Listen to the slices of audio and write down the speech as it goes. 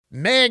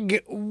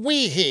Meg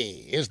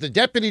Weehee is the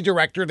deputy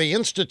director of the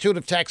Institute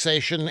of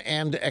Taxation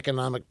and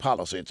Economic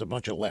Policy. It's a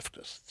bunch of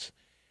leftists.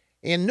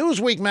 In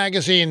Newsweek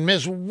magazine,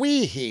 Ms.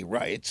 Weehee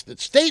writes that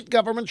state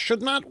governments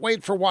should not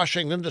wait for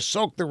Washington to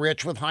soak the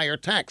rich with higher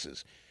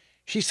taxes.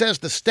 She says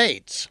the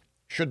states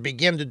should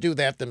begin to do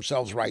that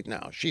themselves right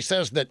now. She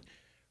says that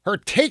her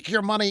Take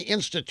Your Money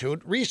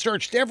Institute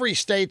researched every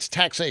state's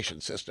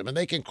taxation system, and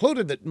they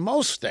concluded that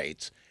most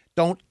states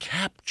don't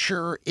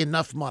capture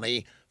enough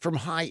money from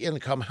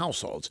high-income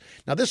households.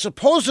 Now, this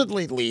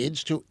supposedly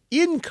leads to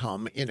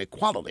income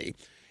inequality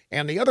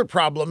and the other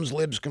problems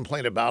libs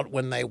complain about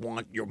when they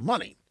want your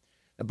money.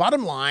 The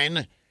bottom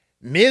line,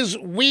 Ms.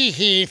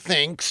 Weehee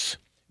thinks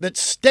that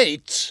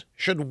states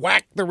should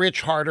whack the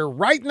rich harder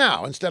right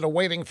now instead of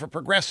waiting for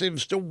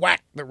progressives to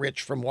whack the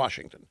rich from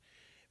Washington.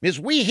 Ms.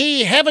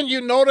 Weehee, haven't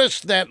you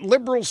noticed that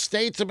liberal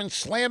states have been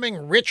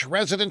slamming rich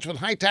residents with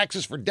high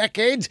taxes for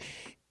decades?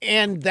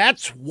 And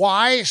that's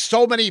why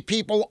so many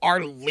people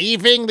are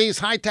leaving these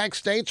high-tax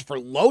states for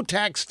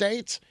low-tax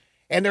states,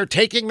 and they're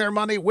taking their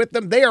money with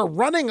them. They are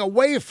running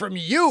away from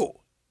you,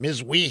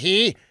 Ms.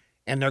 Weehee,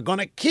 and they're going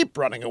to keep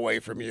running away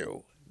from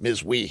you,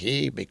 Ms.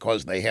 Weehee,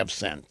 because they have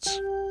sense.